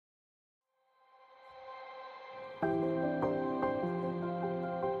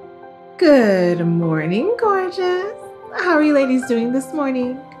Good morning, gorgeous. How are you ladies doing this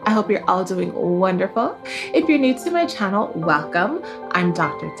morning? I hope you're all doing wonderful. If you're new to my channel, welcome. I'm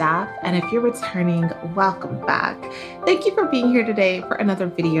Dr. Daph, and if you're returning, welcome back. Thank you for being here today for another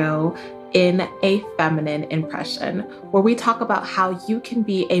video in a feminine impression, where we talk about how you can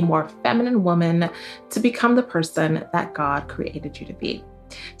be a more feminine woman to become the person that God created you to be.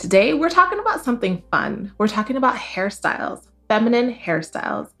 Today, we're talking about something fun. We're talking about hairstyles. Feminine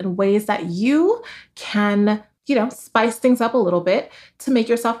hairstyles and ways that you can, spice things up a little bit to make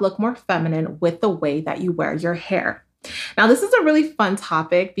yourself look more feminine with the way that you wear your hair. Now, this is a really fun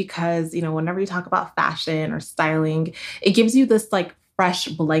topic because, whenever you talk about fashion or styling, it gives you this fresh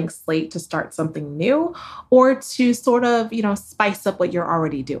blank slate to start something new or to sort of, spice up what you're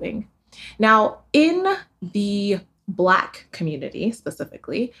already doing. Now, in the Black community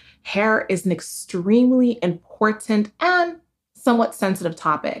specifically, hair is an extremely important and somewhat sensitive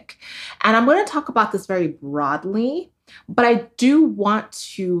topic. And I'm going to talk about this very broadly, but I do want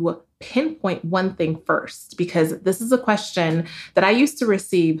to pinpoint one thing first, because this is a question that I used to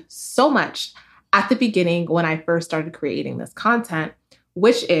receive so much at the beginning when I first started creating this content,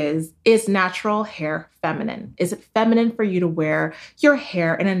 which is natural hair feminine? Is it feminine for you to wear your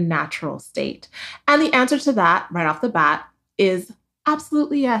hair in a natural state? And the answer to that right off the bat is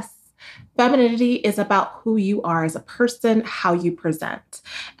absolutely yes. Femininity is about who you are as a person, how you present,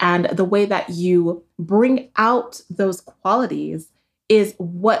 and the way that you bring out those qualities is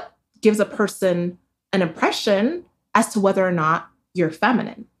what gives a person an impression as to whether or not you're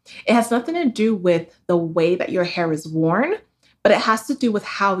feminine. It has nothing to do with the way that your hair is worn, but it has to do with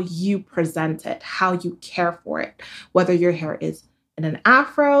how you present it, how you care for it, whether your hair is in an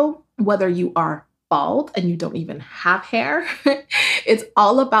afro, whether you are bald and you don't even have hair. It's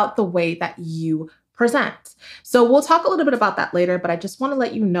all about the way that you present. So we'll talk a little bit about that later, but I just want to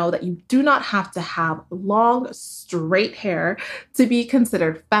let you know that you do not have to have long, straight hair to be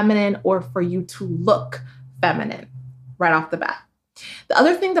considered feminine or for you to look feminine right off the bat. The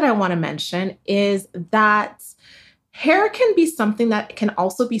other thing that I want to mention is that hair can be something that can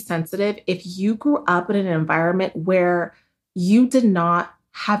also be sensitive if you grew up in an environment where you did not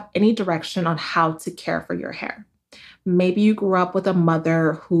have any direction on how to care for your hair. Maybe you grew up with a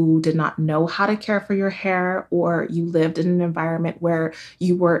mother who did not know how to care for your hair, or you lived in an environment where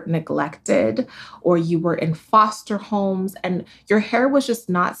you were neglected, or you were in foster homes and your hair was just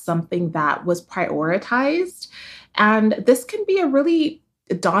not something that was prioritized. And this can be a really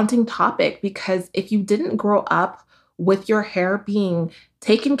daunting topic because if you didn't grow up with your hair being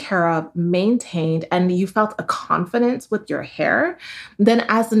taken care of, maintained, and you felt a confidence with your hair, then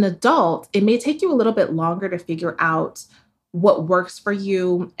as an adult, it may take you a little bit longer to figure out what works for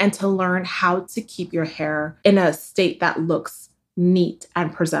you and to learn how to keep your hair in a state that looks neat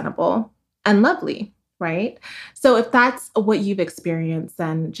and presentable and lovely, right? So if that's what you've experienced,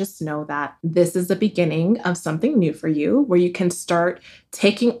 then just know that this is the beginning of something new for you where you can start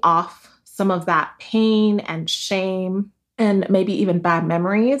taking off some of that pain and shame and maybe even bad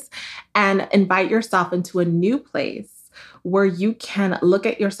memories and invite yourself into a new place where you can look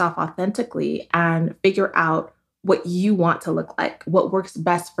at yourself authentically and figure out what you want to look like, what works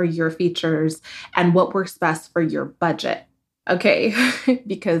best for your features, and what works best for your budget. Okay,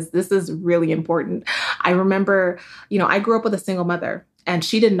 because this is really important. I remember, I grew up with a single mother and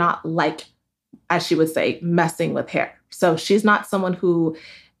she did not like, as she would say, messing with hair. So she's not someone who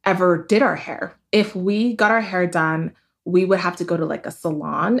ever did our hair. If we got our hair done, we would have to go to a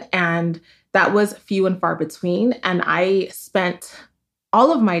salon, and that was few and far between. And I spent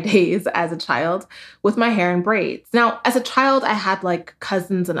all of my days as a child with my hair in braids. Now, as a child, I had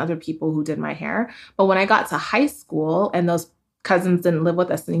cousins and other people who did my hair. But when I got to high school and those cousins didn't live with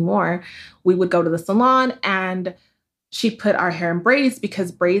us anymore, we would go to the salon and she put our hair in braids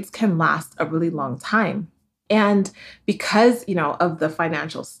because braids can last a really long time. And because, of the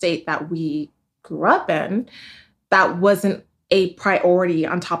financial state that we grew up in, that wasn't a priority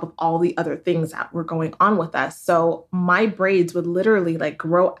on top of all the other things that were going on with us. So my braids would literally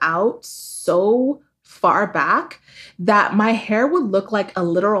grow out so far back that my hair would look like a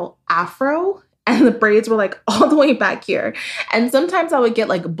literal afro and the braids were all the way back here. And sometimes I would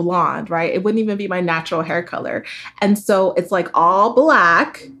get blonde, right? It wouldn't even be my natural hair color. And so it's all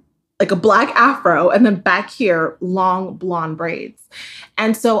black, a black afro, and then back here, long blonde braids.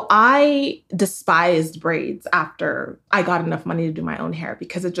 And so I despised braids after I got enough money to do my own hair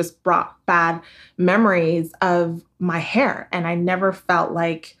because it just brought bad memories of my hair. And I never felt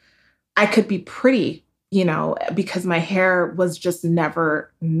like I could be pretty, because my hair was just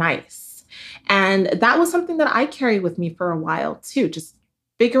never nice. And that was something that I carried with me for a while too, just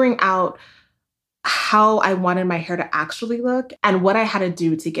figuring out how I wanted my hair to actually look and what I had to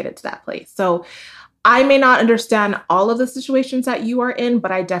do to get it to that place. So I may not understand all of the situations that you are in,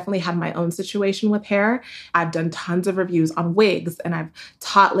 but I definitely had my own situation with hair. I've done tons of reviews on wigs and I've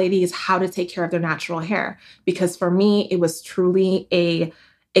taught ladies how to take care of their natural hair because for me, it was truly a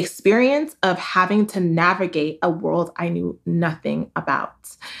experience of having to navigate a world I knew nothing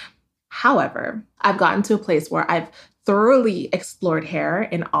about. However, I've gotten to a place where I've thoroughly explored hair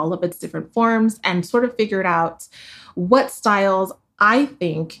in all of its different forms and sort of figured out what styles I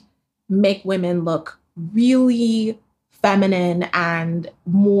think make women look really feminine and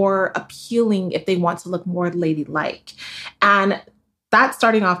more appealing if they want to look more ladylike. And that's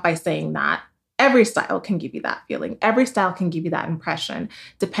starting off by saying that every style can give you that feeling. Every style can give you that impression,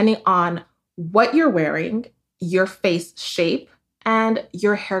 depending on what you're wearing, your face shape, and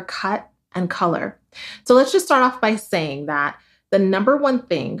your haircut and color. So let's just start off by saying that the number one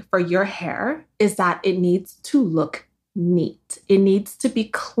thing for your hair is that it needs to look neat. It needs to be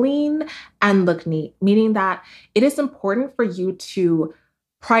clean and look neat, meaning that it is important for you to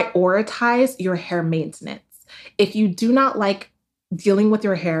prioritize your hair maintenance. If you do not like dealing with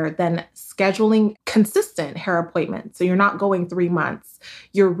your hair, then scheduling consistent hair appointments. So you're not going 3 months.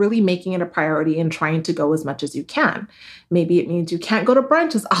 You're really making it a priority and trying to go as much as you can. Maybe it means you can't go to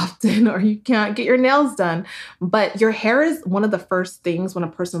brunch as often or you can't get your nails done. But your hair is one of the first things when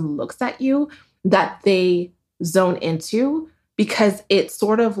a person looks at you that they zone into because it's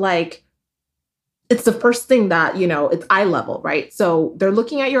sort of like, it's the first thing that, it's eye level, right? So they're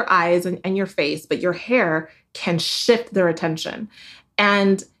looking at your eyes and your face, but your hair can shift their attention.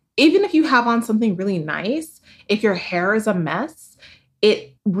 And even if you have on something really nice, if your hair is a mess,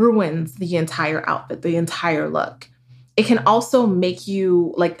 it ruins the entire outfit, the entire look. It can also make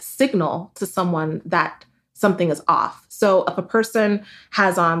you signal to someone that something is off. So if a person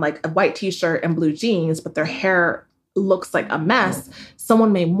has on a white t-shirt and blue jeans, but their hair looks like a mess,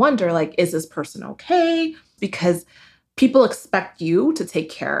 someone may wonder, is this person okay? Because people expect you to take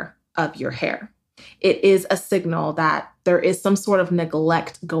care of your hair. It is a signal that there is some sort of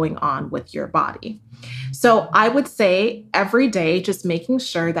neglect going on with your body. So I would say every day, just making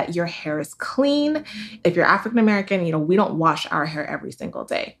sure that your hair is clean. If you're African American, we don't wash our hair every single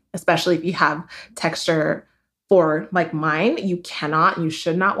day, especially if you have texture for mine. You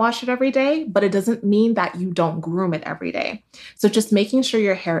should not wash it every day, but it doesn't mean that you don't groom it every day. So just making sure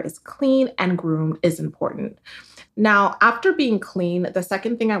your hair is clean and groomed is important. Now, after being clean, the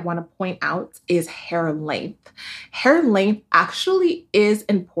second thing I want to point out is hair length. Hair length actually is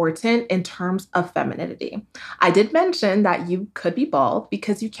important in terms of femininity. I did mention that you could be bald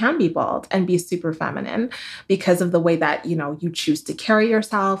because you can be bald and be super feminine because of the way that, you choose to carry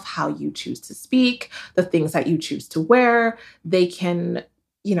yourself, how you choose to speak, the things that you choose to wear. They can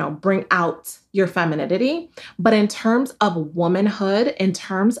bring out your femininity. But in terms of womanhood, in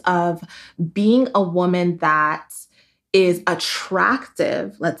terms of being a woman that is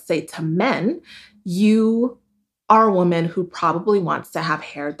attractive, let's say to men, you are a woman who probably wants to have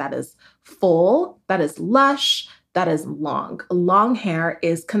hair that is full, that is lush, that is long. Long hair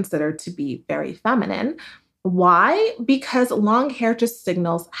is considered to be very feminine. Why? Because long hair just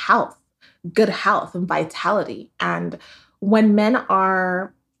signals health, good health and vitality. And when men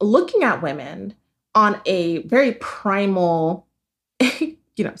are looking at women on a very primal,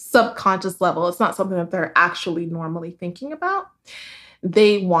 subconscious level, it's not something that they're actually normally thinking about.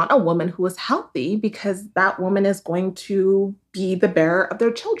 They want a woman who is healthy because that woman is going to be the bearer of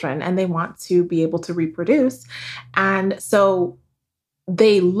their children and they want to be able to reproduce. And so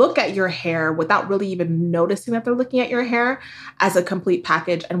they look at your hair without really even noticing that they're looking at your hair as a complete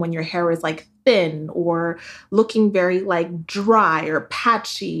package. And when your hair is thin or looking very dry or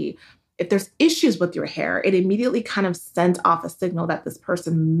patchy, if there's issues with your hair, it immediately kind of sends off a signal that this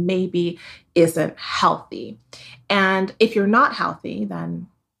person maybe isn't healthy. And if you're not healthy, then,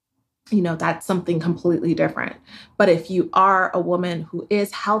 that's something completely different. But if you are a woman who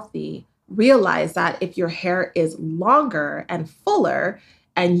is healthy, realize that if your hair is longer and fuller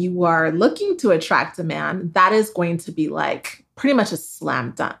and you are looking to attract a man, that is going to be pretty much a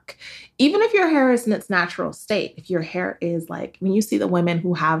slam dunk. Even if your hair is in its natural state, if your hair is when you see the women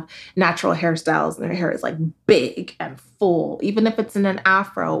who have natural hairstyles and their hair is big and full, even if it's in an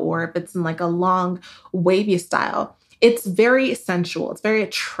afro or if it's in a long wavy style, it's very sensual. It's very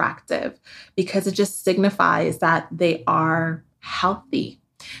attractive because it just signifies that they are healthy.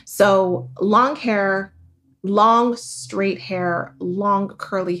 So long hair, long straight hair, long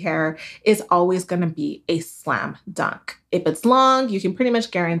curly hair is always going to be a slam dunk. If it's long, you can pretty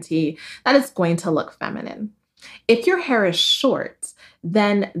much guarantee that it's going to look feminine. If your hair is short,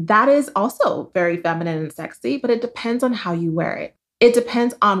 then that is also very feminine and sexy, but it depends on how you wear it. It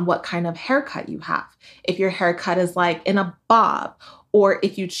depends on what kind of haircut you have. If your haircut is like in a bob, or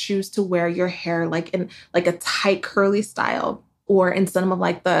if you choose to wear your hair like in like a tight curly style, or in some of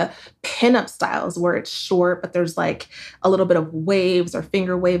like the pinup styles where it's short, but there's like a little bit of waves or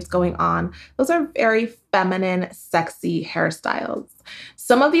finger waves going on. Those are very feminine, sexy hairstyles.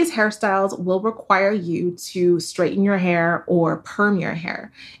 Some of these hairstyles will require you to straighten your hair or perm your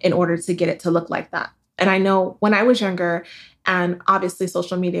hair in order to get it to look like that. And I know when I was younger, and obviously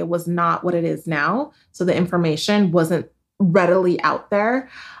social media was not what it is now, so the information wasn't readily out there.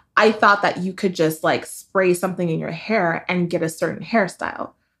 I thought that you could just like spray something in your hair and get a certain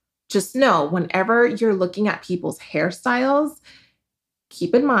hairstyle. Just know whenever you're looking at people's hairstyles,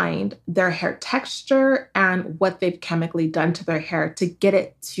 keep in mind their hair texture and what they've chemically done to their hair to get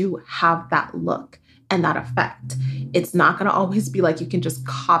it to have that look and that effect. It's not going to always be like you can just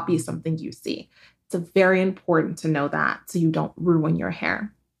copy something you see. It's very important to know that so you don't ruin your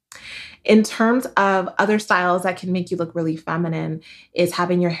hair. In terms of other styles that can make you look really feminine is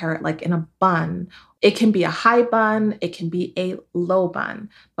having your hair like in a bun. It can be a high bun, it can be a low bun,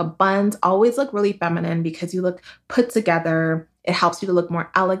 but buns always look really feminine because you look put together. It helps you to look more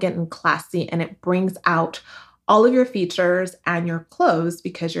elegant and classy, and it brings out all of your features and your clothes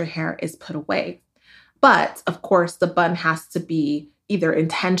because your hair is put away. But of course, the bun has to be either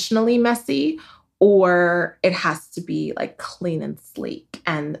intentionally messy or it has to be like clean and sleek.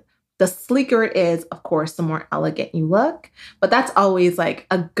 And the sleeker it is, of course, the more elegant you look. But that's always like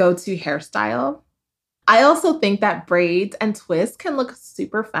a go-to hairstyle. I also think that braids and twists can look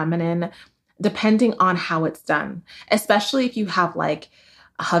super feminine depending on how it's done, especially if you have like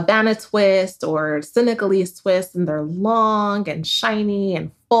a Havana twist or Senegalese twist and they're long and shiny and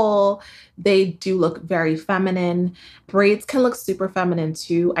full. They do look very feminine. Braids can look super feminine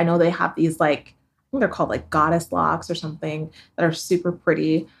too. I know they have these like, I think they're called like goddess locks or something that are super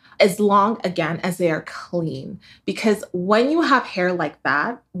pretty, as long, again, as they are clean. Because when you have hair like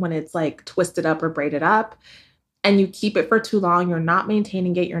that, when it's like twisted up or braided up, and you keep it for too long, you're not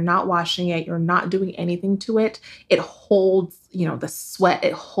maintaining it, you're not washing it, you're not doing anything to it, it holds, the sweat,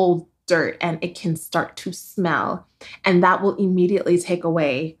 it holds dirt, and it can start to smell. And that will immediately take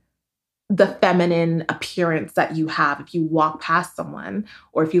away the feminine appearance that you have if you walk past someone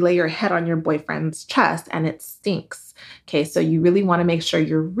or if you lay your head on your boyfriend's chest and it stinks. Okay, so you really want to make sure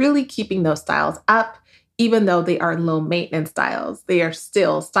you're really keeping those styles up, even though they are low maintenance styles. They are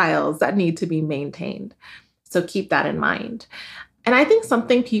still styles that need to be maintained. So keep that in mind. And I think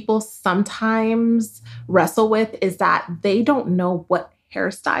something people sometimes wrestle with is that they don't know what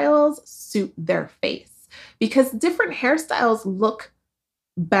hairstyles suit their face, because different hairstyles look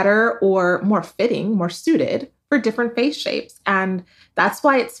better or more fitting, more suited for different face shapes. And that's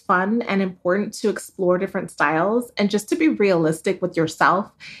why it's fun and important to explore different styles and just to be realistic with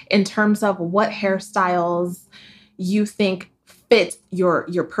yourself in terms of what hairstyles you think fit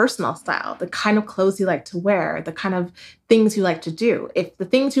your personal style, the kind of clothes you like to wear, the kind of things you like to do. If the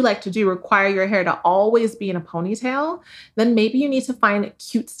things you like to do require your hair to always be in a ponytail, then maybe you need to find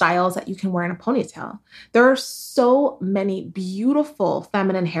cute styles that you can wear in a ponytail. There are so many beautiful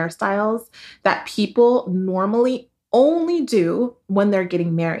feminine hairstyles that people normally only do when they're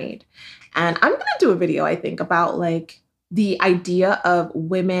getting married. And I'm going to do a video, I think, about like the idea of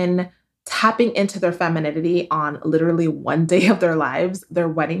women tapping into their femininity on literally one day of their lives, their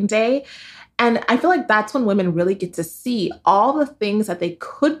wedding day. And I feel like that's when women really get to see all the things that they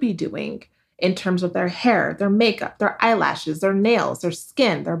could be doing in terms of their hair, their makeup, their eyelashes, their nails, their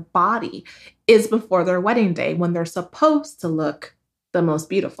skin, their body is before their wedding day when they're supposed to look the most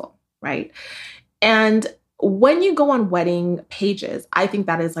beautiful, right? And when you go on wedding pages, I think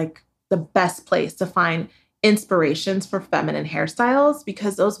that is like the best place to find inspirations for feminine hairstyles,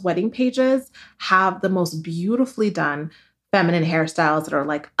 because those wedding pages have the most beautifully done feminine hairstyles that are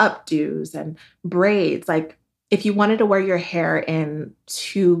like updos and braids. Like if you wanted to wear your hair in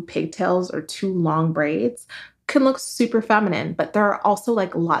 2 pigtails or 2 long braids, can look super feminine, but there are also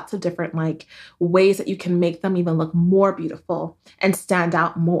like lots of different like ways that you can make them even look more beautiful and stand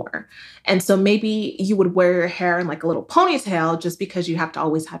out more. And so maybe you would wear your hair in like a little ponytail just because you have to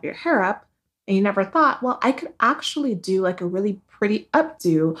always have your hair up. And you never thought, well, I could actually do like a really pretty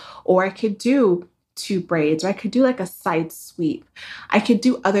updo, or I could do 2 braids, or I could do like a side sweep. I could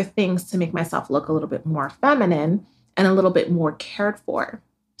do other things to make myself look a little bit more feminine and a little bit more cared for.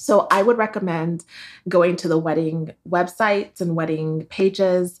 So I would recommend going to the wedding websites and wedding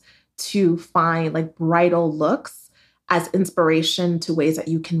pages to find like bridal looks as inspiration to ways that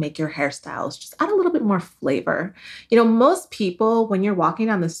you can make your hairstyles just add a little bit more flavor. You know, most people, when you're walking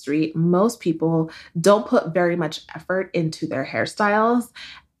down the street, most people don't put very much effort into their hairstyles.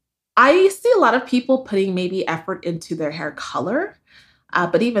 I see a lot of people putting maybe effort into their hair color,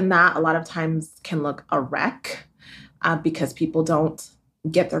 but even that a lot of times can look a wreck because people don't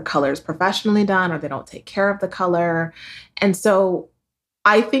get their colors professionally done or they don't take care of the color. And so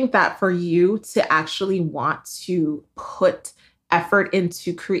I think that for you to actually want to put effort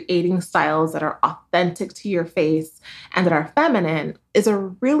into creating styles that are authentic to your face and that are feminine is a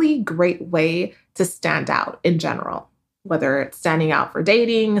really great way to stand out in general. Whether it's standing out for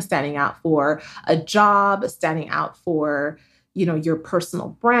dating, standing out for a job, standing out for, your personal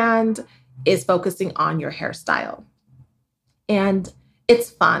brand, is focusing on your hairstyle. And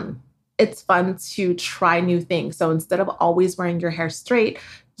it's fun. It's fun to try new things. So instead of always wearing your hair straight,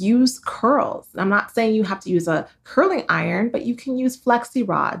 use curls. I'm not saying you have to use a curling iron, but you can use flexi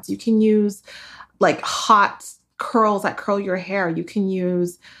rods. You can use like hot curls that curl your hair. You can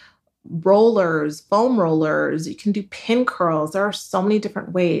use rollers, foam rollers. You can do pin curls. There are so many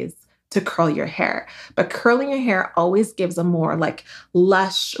different ways to curl your hair, but curling your hair always gives a more like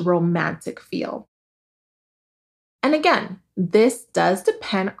lush, romantic feel. And again, this does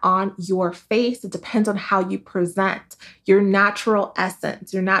depend on your face. It depends on how you present, your natural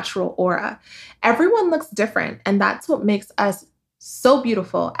essence, your natural aura. Everyone looks different. And that's what makes us so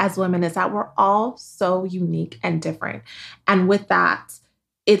beautiful as women, is that we're all so unique and different. And with that,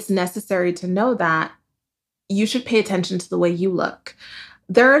 it's necessary to know that you should pay attention to the way you look.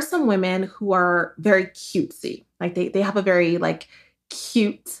 There are some women who are very cutesy. Like they have a very like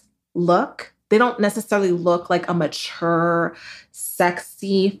cute look. They don't necessarily look like a mature,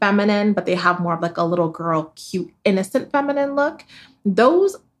 sexy feminine, but they have more of like a little girl, cute, innocent feminine look.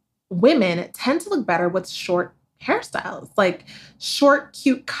 Those women tend to look better with short hairstyles, like short,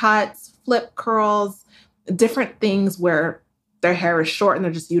 cute cuts, flip curls, different things where their hair is short and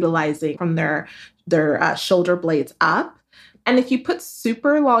they're just utilizing from their shoulder blades up. And if you put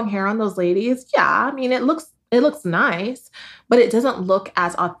super long hair on those ladies, yeah, I mean, it looks nice, but it doesn't look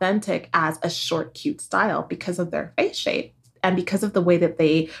as authentic as a short, cute style because of their face shape and because of the way that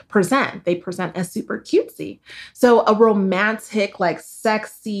they present. They present as super cutesy. So a romantic, like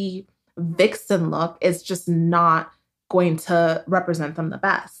sexy vixen look is just not going to represent them the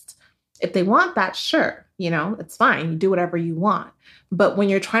best. If they want that, sure, it's fine. You do whatever you want. But when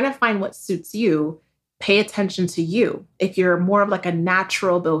you're trying to find what suits you, pay attention to you. If you're more of like a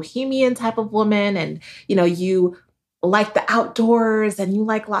natural bohemian type of woman and, you like the outdoors and you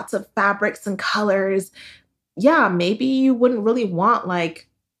like lots of fabrics and colors, yeah, maybe you wouldn't really want like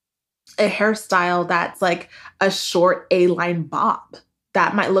a hairstyle that's like a short A-line bob.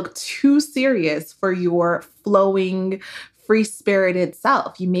 That might look too serious for your flowing, free-spirited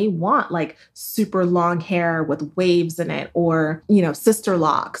self. You may want like super long hair with waves in it or, sister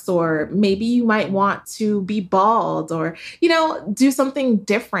locks, or maybe you might want to be bald or, do something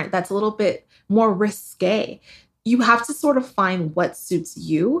different that's a little bit more risque. You have to sort of find what suits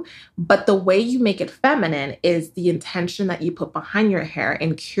you, but the way you make it feminine is the intention that you put behind your hair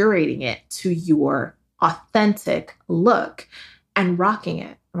and curating it to your authentic look and rocking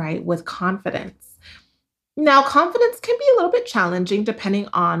it, right, with confidence. Now, confidence can be a little bit challenging depending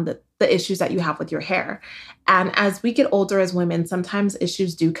on the issues that you have with your hair. And as we get older as women, sometimes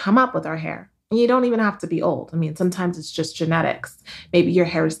issues do come up with our hair. And you don't even have to be old. I mean, sometimes it's just genetics. Maybe your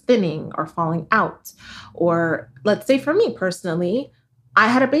hair is thinning or falling out. Or let's say for me personally, I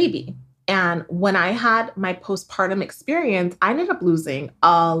had a baby. And when I had my postpartum experience, I ended up losing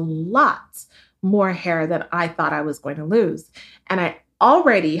a lot more hair than I thought I was going to lose. And I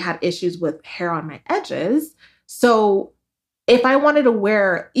already had issues with hair on my edges. So if I wanted to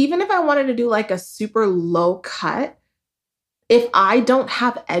wear, even if I wanted to do like a super low cut, if I don't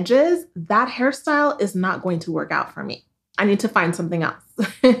have edges, that hairstyle is not going to work out for me. I need to find something else.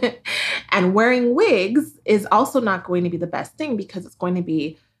 And wearing wigs is also not going to be the best thing because it's going to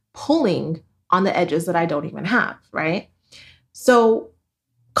be pulling on the edges that I don't even have, right? So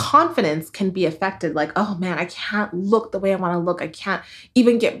confidence can be affected, like, oh man, I can't look the way I want to look. I can't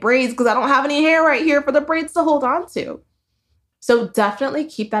even get braids because I don't have any hair right here for the braids to hold on to. So definitely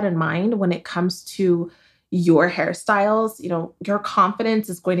keep that in mind when it comes to your hairstyles. Your confidence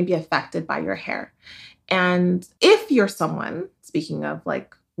is going to be affected by your hair. And if you're someone, speaking of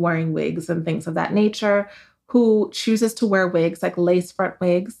like wearing wigs and things of that nature, who chooses to wear wigs, like lace front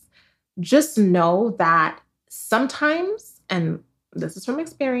wigs, just know that sometimes, and this is from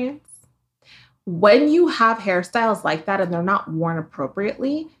experience, when you have hairstyles like that and they're not worn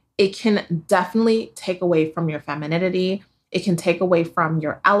appropriately, it can definitely take away from your femininity. It can take away from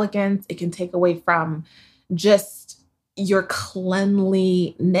your elegance. It can take away from just your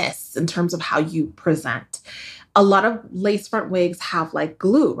cleanliness in terms of how you present. A lot of lace front wigs have like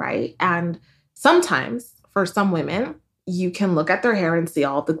glue, right? And sometimes for some women, you can look at their hair and see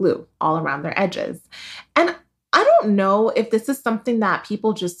all the glue all around their edges. And I don't know if this is something that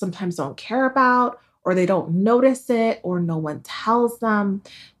people just sometimes don't care about, or they don't notice it, or no one tells them,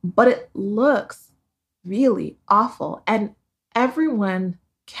 but it looks really awful and everyone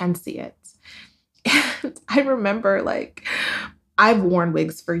can see it. And I remember like I've worn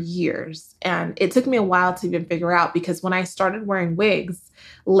wigs for years and it took me a while to even figure out, because when I started wearing wigs,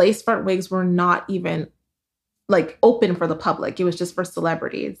 lace front wigs were not even like open for the public. It was just for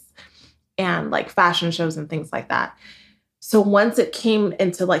celebrities and like fashion shows and things like that. So once it came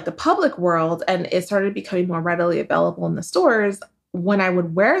into like the public world and it started becoming more readily available in the stores, when I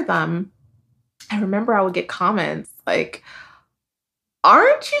would wear them, I remember I would get comments like,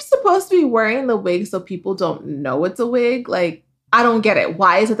 aren't you supposed to be wearing the wig so people don't know it's a wig? Like, I don't get it.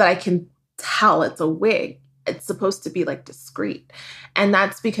 Why is it that I can tell it's a wig? It's supposed to be like discreet. And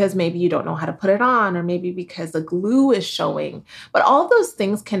that's because maybe you don't know how to put it on, or maybe because the glue is showing. But all of those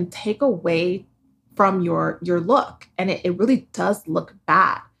things can take away from your look. And it really does look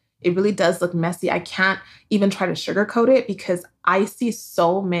bad. It really does look messy. I can't even try to sugarcoat it, because I see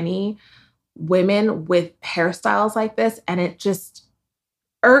so many women with hairstyles like this, and it just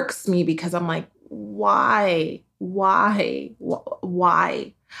irks me because I'm like, why?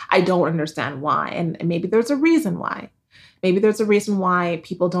 I don't understand why. And maybe there's a reason why. Maybe there's a reason why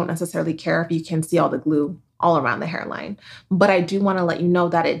people don't necessarily care if you can see all the glue all around the hairline. But I do want to let you know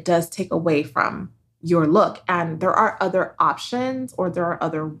that it does take away from your look. And there are other options, or there are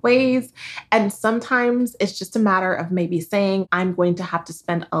other ways. And sometimes it's just a matter of maybe saying, I'm going to have to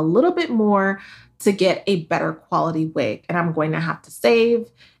spend a little bit more to get a better quality wig. And I'm going to have to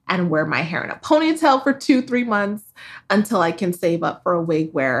save and wear my hair in a ponytail for 2-3 months until I can save up for a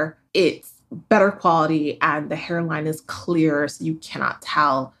wig where it's better quality and the hairline is clear so you cannot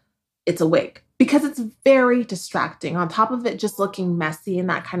tell it's a wig, because it's very distracting. On top of it just looking messy and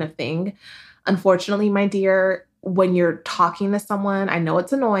that kind of thing. Unfortunately, my dear, when you're talking to someone, I know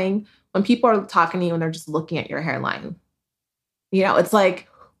it's annoying when people are talking to you and they're just looking at your hairline. You know, it's like,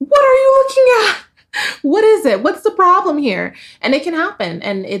 what are you looking at? What is it? What's the problem here? And it can happen.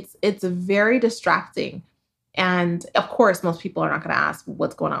 And it's very distracting. And of course, most people are not going to ask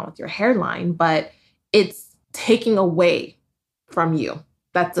what's going on with your hairline, but it's taking away from you.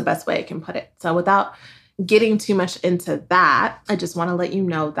 That's the best way I can put it. So without getting too much into that, I just want to let you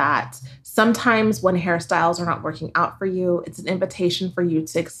know that sometimes when hairstyles are not working out for you, it's an invitation for you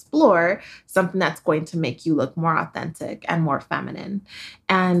to explore something that's going to make you look more authentic and more feminine.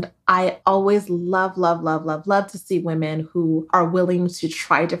 And I always love to see women who are willing to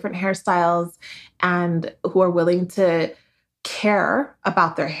try different hairstyles and who are willing to care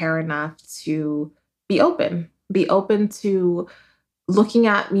about their hair enough to be open to looking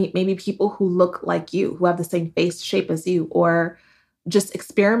at maybe people who look like you, who have the same face shape as you, or just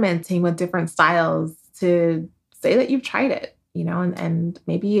experimenting with different styles to say that you've tried it, you know, and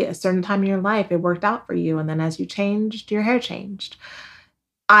maybe a certain time in your life it worked out for you. And then as you changed, your hair changed.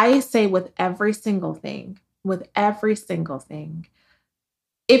 I say with every single thing,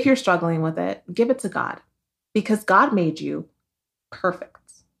 if you're struggling with it, give it to God, because God made you perfect.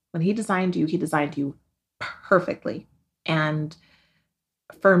 When he designed you perfectly. And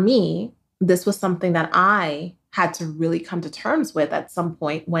for me, this was something that I had to really come to terms with at some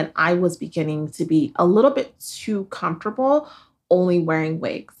point when I was beginning to be a little bit too comfortable only wearing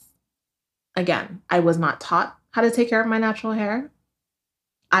wigs. Again, I was not taught how to take care of my natural hair.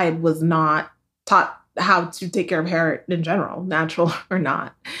 I was not taught how to take care of hair in general, natural or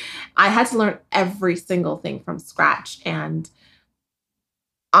not. I had to learn every single thing from scratch. And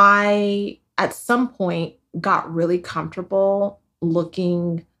I, at some point, got really comfortable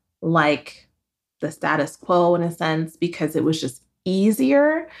looking like the status quo in a sense, because it was just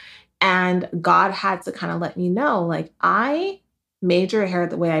easier. And God had to kind of let me know, like, I made your hair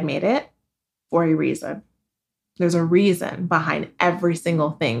the way I made it for a reason. There's a reason behind every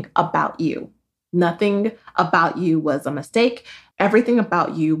single thing about you. Nothing about you was a mistake. Everything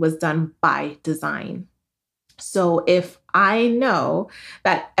about you was done by design. So if I know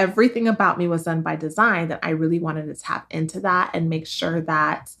that everything about me was done by design, then I really wanted to tap into that and make sure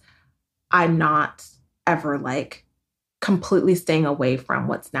that I'm not ever like completely staying away from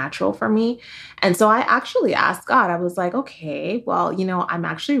what's natural for me. And so I actually asked God, I was like, okay, well, I'm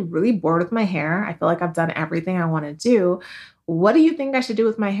actually really bored with my hair. I feel like I've done everything I want to do. What do you think I should do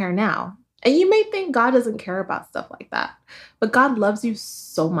with my hair now? And you may think God doesn't care about stuff like that, but God loves you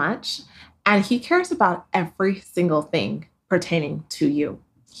so much and he cares about every single thing pertaining to you.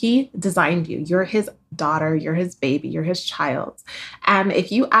 He designed you. You're his daughter, you're his baby, you're his child. And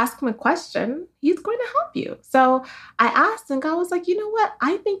if you ask him a question, he's going to help you. So I asked, and God was like, you know what?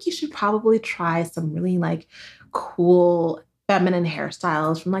 I think you should probably try some really like cool feminine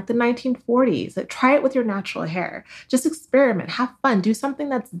hairstyles from like the 1940s. Like, try it with your natural hair. Just experiment, have fun, do something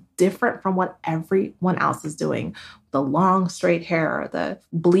that's different from what everyone else is doing. The long straight hair, or the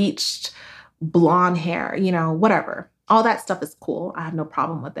bleached blonde hair, whatever. All that stuff is cool. I have no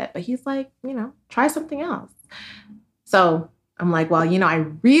problem with it. But he's like, try something else. So I'm like, well, I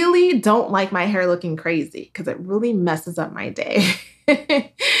really don't like my hair looking crazy because it really messes up my day.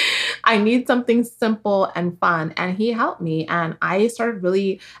 I need something simple and fun. And he helped me. And I started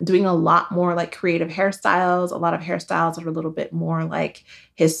really doing a lot more like creative hairstyles, a lot of hairstyles that are a little bit more like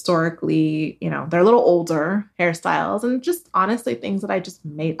historically, they're a little older hairstyles, and just honestly things that I just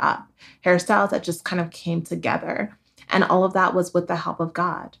made up, hairstyles that just kind of came together. And all of that was with the help of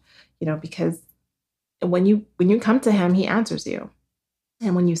God, because when you come to him, he answers you.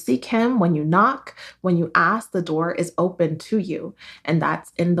 And when you seek him, when you knock, when you ask, the door is open to you. And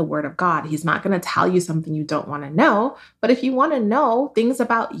that's in the word of God. He's not going to tell you something you don't want to know. But if you want to know things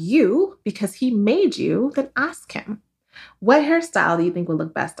about you because he made you, then ask him. What hairstyle do you think would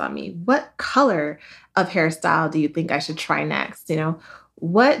look best on me? What color of hairstyle do you think I should try next?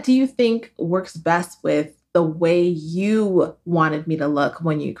 What do you think works best with the way you wanted me to look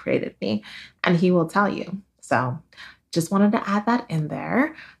when you created me? And he will tell you. So just wanted to add that in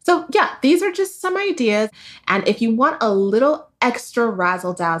there. So yeah, these are just some ideas. And if you want a little extra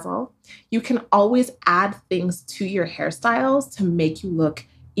razzle dazzle, you can always add things to your hairstyles to make you look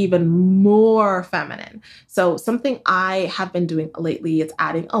even more feminine. So something I have been doing lately is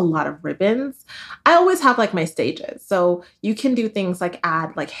adding a lot of ribbons. I always have like my stages. So you can do things like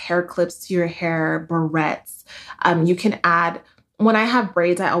add like hair clips to your hair, barrettes. You can add, when I have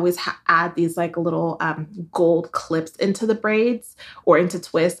braids, I always add these like little gold clips into the braids or into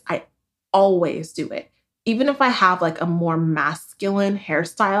twists. I always do it. Even if I have like a more masculine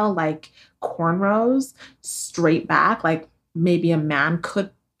hairstyle, like cornrows, straight back, like maybe a man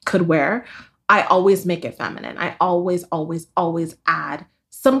could wear, I always make it feminine. I always add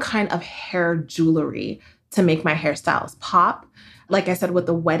some kind of hair jewelry to make my hairstyles pop. Like I said, with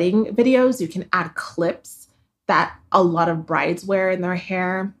the wedding videos, you can add clips that a lot of brides wear in their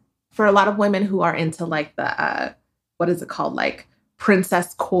hair. For a lot of women who are into like the, what is it called? Like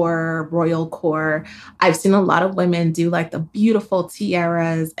princess core, royal core. I've seen a lot of women do like the beautiful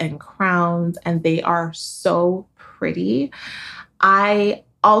tiaras and crowns, and they are so pretty.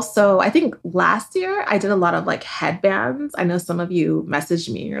 I think last year I did a lot of like headbands. I know some of you messaged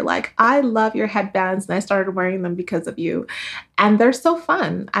me and you're like, I love your headbands. And I started wearing them because of you. And they're so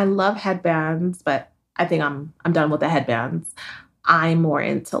fun. I love headbands, but I think I'm done with the headbands. I'm more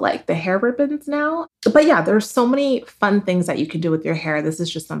into like the hair ribbons now. But yeah, there's so many fun things that you can do with your hair. This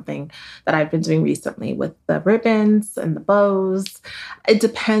is just something that I've been doing recently with the ribbons and the bows. It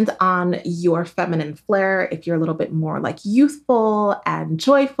depends on your feminine flair. If you're a little bit more like youthful and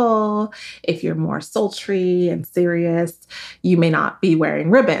joyful, if you're more sultry and serious, you may not be wearing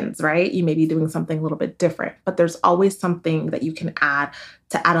ribbons, right? You may be doing something a little bit different, but there's always something that you can add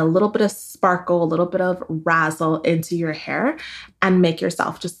to add a little bit of sparkle, a little bit of razzle into your hair and make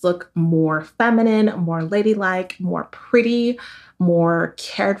yourself just look more feminine, more ladylike, more pretty, more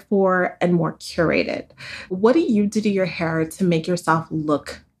cared for, and more curated. What do you do to your hair to make yourself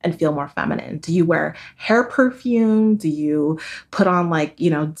look and feel more feminine? Do you wear hair perfume? Do you put on like,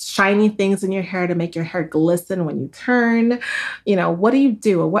 shiny things in your hair to make your hair glisten when you turn? What do you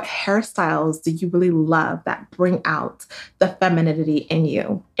do? Or what hairstyles do you really love that bring out the femininity in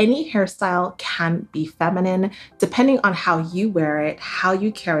you? Any hairstyle can be feminine depending on how you wear it, how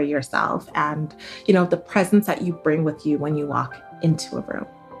you carry yourself, and, the presence that you bring with you when you walk into a room.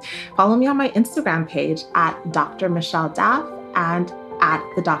 Follow me on my Instagram page at Dr. Michelle Daff and at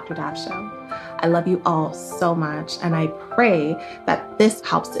The Dr. Daff Show. I love you all so much, and I pray that this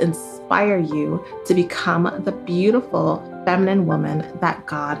helps to inspire you to become the beautiful feminine woman that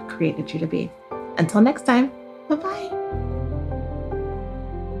God created you to be. Until next time, bye-bye.